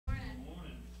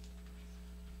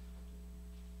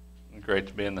great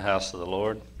to be in the house of the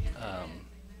Lord.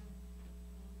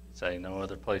 Say no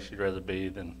other place you'd rather be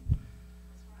than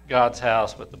God's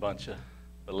house with a bunch of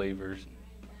believers, and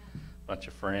a bunch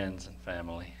of friends and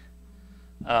family.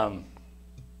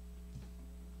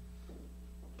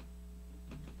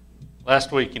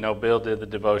 Last week, Bill did the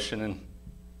devotion, and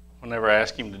whenever I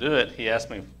asked him to do it, he asked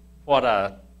me what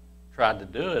I tried to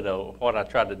do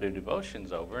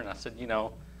devotions over, and I said,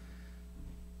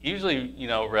 usually,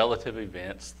 relative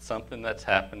events, something that's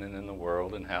happening in the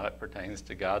world and how it pertains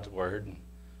to God's Word and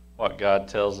what God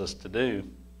tells us to do.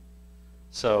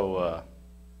 So,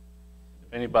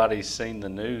 if anybody's seen the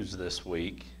news this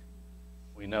week,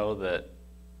 we know that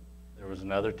there was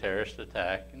another terrorist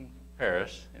attack in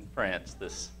Paris, in France,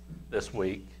 this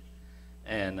week.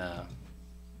 And, of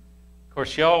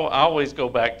course, I always go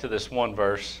back to this one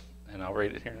verse, and I'll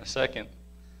read it here in a second,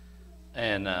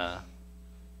 and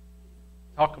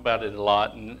talk about it a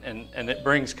lot, and it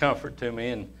brings comfort to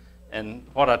me, and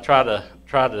what I try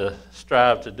to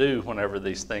strive to do whenever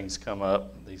these things come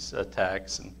up, these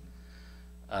attacks. And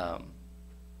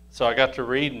so I got to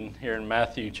reading here in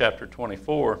Matthew chapter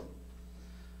 24,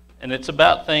 and it's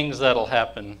about things that'll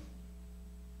happen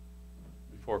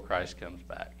before Christ comes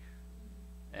back.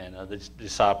 And the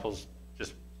disciples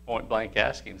just point blank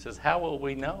asking, says, how will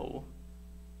we know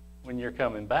when you're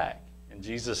coming back? And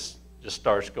Jesus just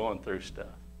starts going through stuff.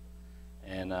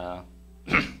 And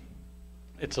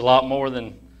it's a lot more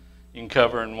than you can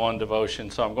cover in one devotion,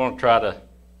 so I'm going to try to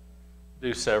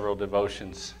do several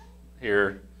devotions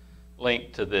here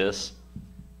linked to this.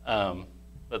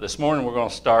 But this morning we're going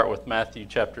to start with Matthew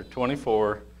chapter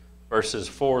 24, verses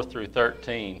 4 through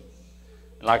 13.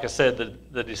 And like I said,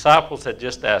 the disciples had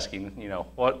just asked him,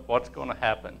 what's going to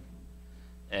happen?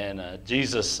 And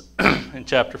Jesus, in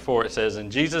chapter 4, it says,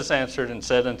 And Jesus answered and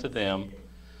said unto them,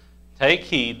 Take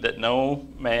heed that no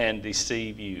man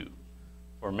deceive you.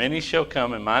 For many shall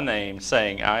come in my name,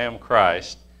 saying, I am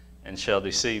Christ, and shall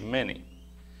deceive many.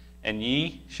 And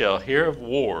ye shall hear of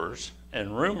wars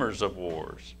and rumors of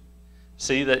wars.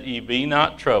 See that ye be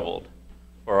not troubled,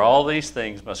 for all these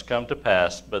things must come to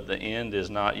pass, but the end is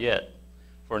not yet.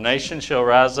 For nation shall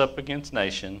rise up against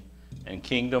nation, and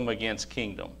kingdom against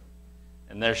kingdom.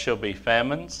 And there shall be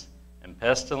famines, and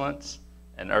pestilence,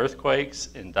 and earthquakes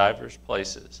in divers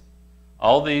places.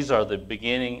 All these are the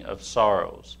beginning of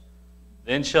sorrows.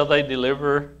 Then they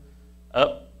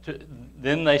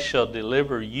shall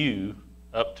deliver you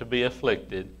up to be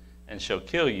afflicted, and shall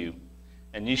kill you.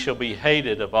 And ye shall be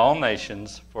hated of all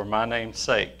nations for my name's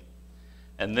sake.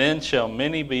 And then shall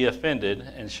many be offended,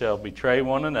 and shall betray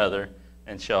one another,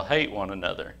 and shall hate one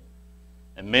another.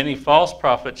 And many false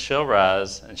prophets shall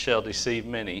rise, and shall deceive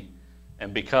many.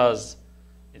 And because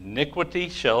iniquity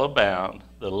shall abound,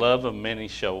 the love of many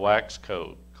shall wax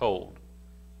cold.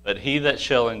 But he that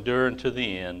shall endure unto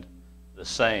the end, the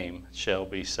same shall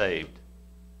be saved.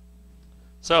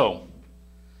 So,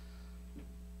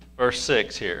 verse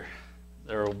 6 here.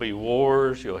 There will be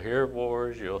wars, you'll hear of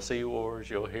wars, you'll see wars,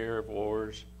 you'll hear of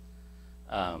wars.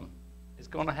 It's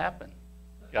going to happen.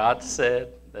 God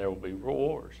said there will be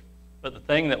wars. But the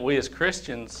thing that we as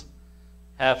Christians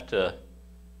have to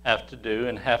do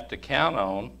and have to count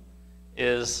on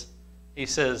is, he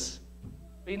says,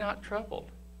 be not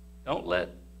troubled. Don't let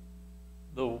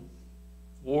the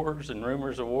wars and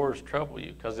rumors of wars trouble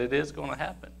you, because it is going to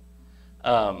happen.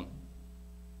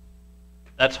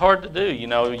 That's hard to do.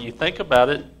 You think about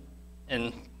it,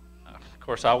 and of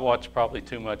course I watch probably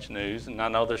too much news, and I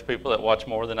know there's people that watch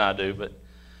more than I do, but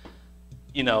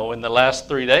in the last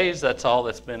 3 days, that's all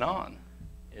that's been on,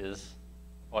 is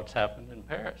what's happened in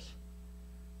Paris.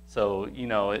 So,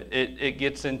 it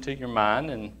gets into your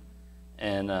mind,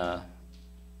 and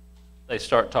they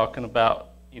start talking about,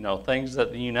 things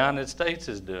that the United States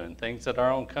is doing, things that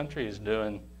our own country is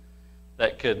doing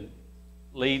that could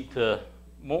lead to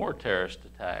more terrorist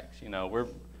attacks. I don't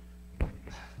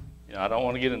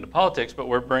want to get into politics, but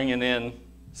we're bringing in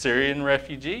Syrian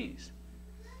refugees.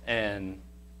 And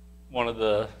one of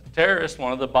the terrorists,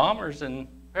 one of the bombers in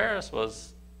Paris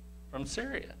was from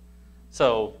Syria.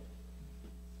 So,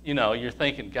 you're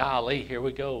thinking, golly, here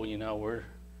we go. We're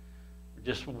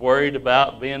just worried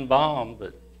about being bombed.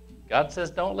 But God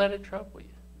says, don't let it trouble you.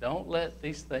 Don't let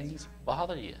these things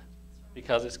bother you,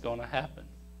 because it's going to happen.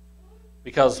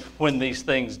 Because when these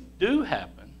things do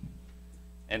happen,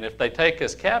 and if they take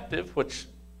us captive, which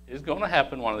is going to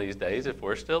happen one of these days, if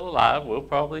we're still alive, we'll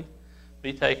probably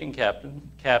be taken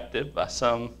captive by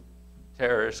some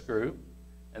terrorist group,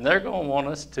 and they're going to want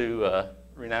us to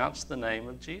renounce the name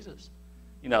of Jesus.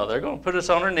 They're going to put us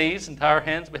on our knees and tie our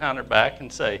hands behind our back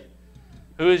and say,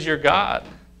 who is your God?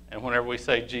 And whenever we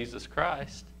say Jesus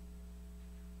Christ,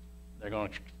 they're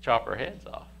going to chop our heads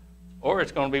off. Or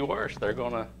it's going to be worse. They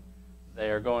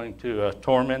are going to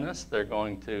torment us. They're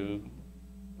going to,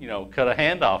 cut a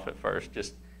hand off at first.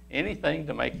 Just anything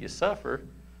to make you suffer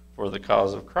for the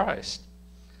cause of Christ.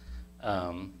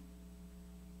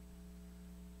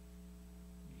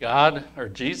 God, or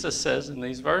Jesus says in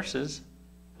these verses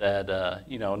that,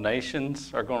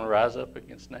 nations are going to rise up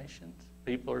against nations.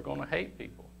 People are going to hate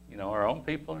people. Our own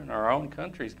people in our own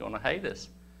country is going to hate us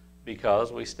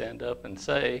because we stand up and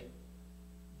say,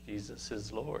 Jesus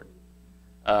is Lord.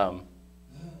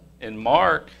 In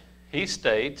Mark, he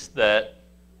states that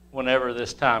whenever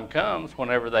this time comes,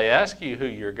 whenever they ask you who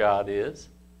your God is,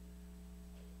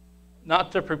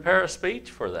 not to prepare a speech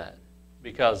for that,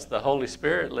 because the Holy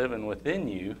Spirit living within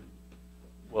you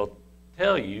will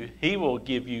tell you, he will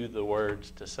give you the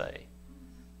words to say.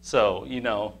 So,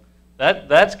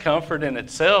 that's comfort in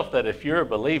itself, that if you're a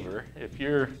believer, if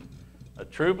you're a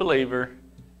true believer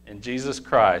in Jesus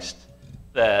Christ,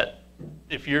 that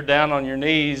if you're down on your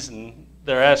knees and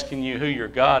they're asking you who your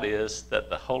God is, that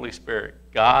the Holy Spirit,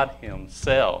 God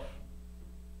himself,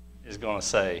 is going to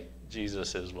say,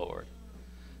 Jesus is Lord.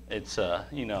 It's,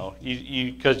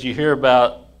 because you hear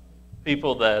about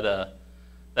people that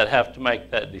have to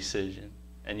make that decision,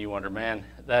 and you wonder, man,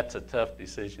 that's a tough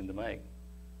decision to make.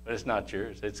 But it's not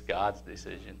yours. It's God's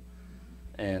decision.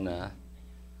 And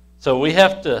so we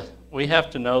have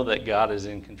to know that God is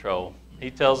in control. He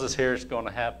tells us here it's going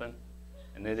to happen,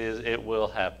 and it will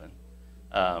happen.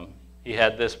 He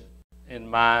had this in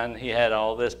mind. He had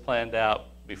all this planned out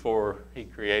before he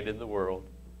created the world.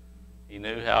 He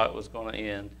knew how it was going to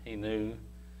end.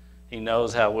 He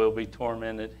knows how we'll be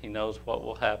tormented. He knows what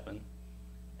will happen.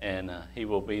 And he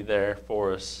will be there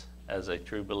for us as a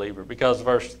true believer. Because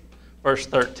verse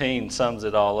 13 sums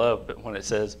it all up when it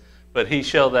says, but he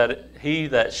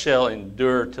that shall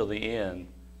endure till the end,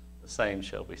 the same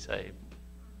shall be saved.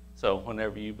 So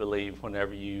whenever you believe,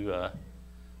 whenever you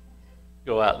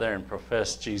go out there and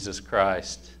profess Jesus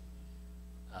Christ,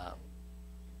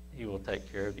 he will take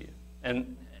care of you.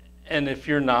 And if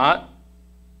you're not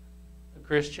a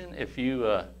Christian, if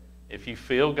you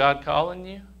feel God calling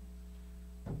you,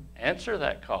 answer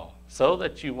that call so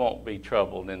that you won't be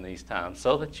troubled in these times,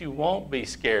 so that you won't be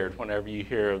scared whenever you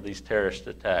hear of these terrorist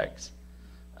attacks.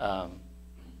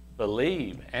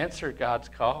 Believe, answer God's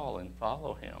call, and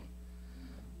follow him.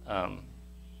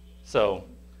 So,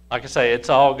 like I say, it's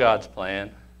all God's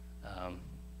plan.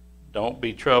 Don't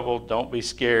be troubled. Don't be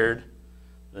scared.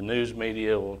 The news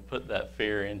media will put that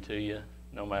fear into you,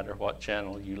 no matter what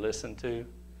channel you listen to.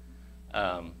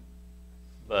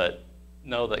 But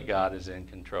know that God is in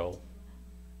control.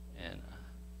 And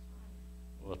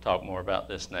we'll talk more about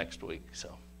this next week.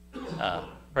 So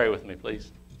pray with me,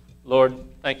 please. Lord,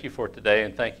 thank you for today,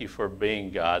 and thank you for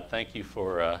being God. Thank you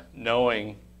for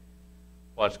knowing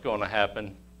what's going to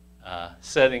happen,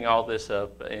 setting all this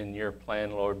up in your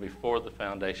plan, Lord, before the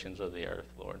foundations of the earth,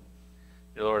 Lord.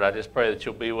 Dear Lord, I just pray that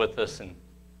you'll be with us and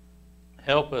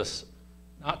help us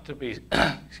not to be,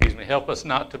 help us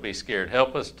not to be scared.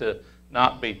 Help us to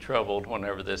not be troubled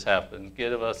whenever this happens.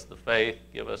 Give us the faith,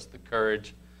 give us the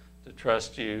courage to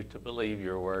trust you, to believe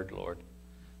your word, Lord.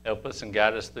 Help us and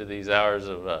guide us through these hours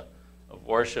of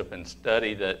worship and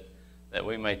study, that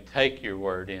we may take your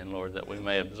word in, Lord, that we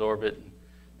may absorb it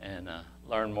and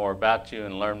learn more about you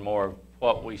and learn more of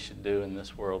what we should do in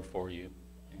this world for you.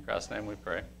 In Christ's name we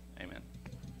pray. Amen.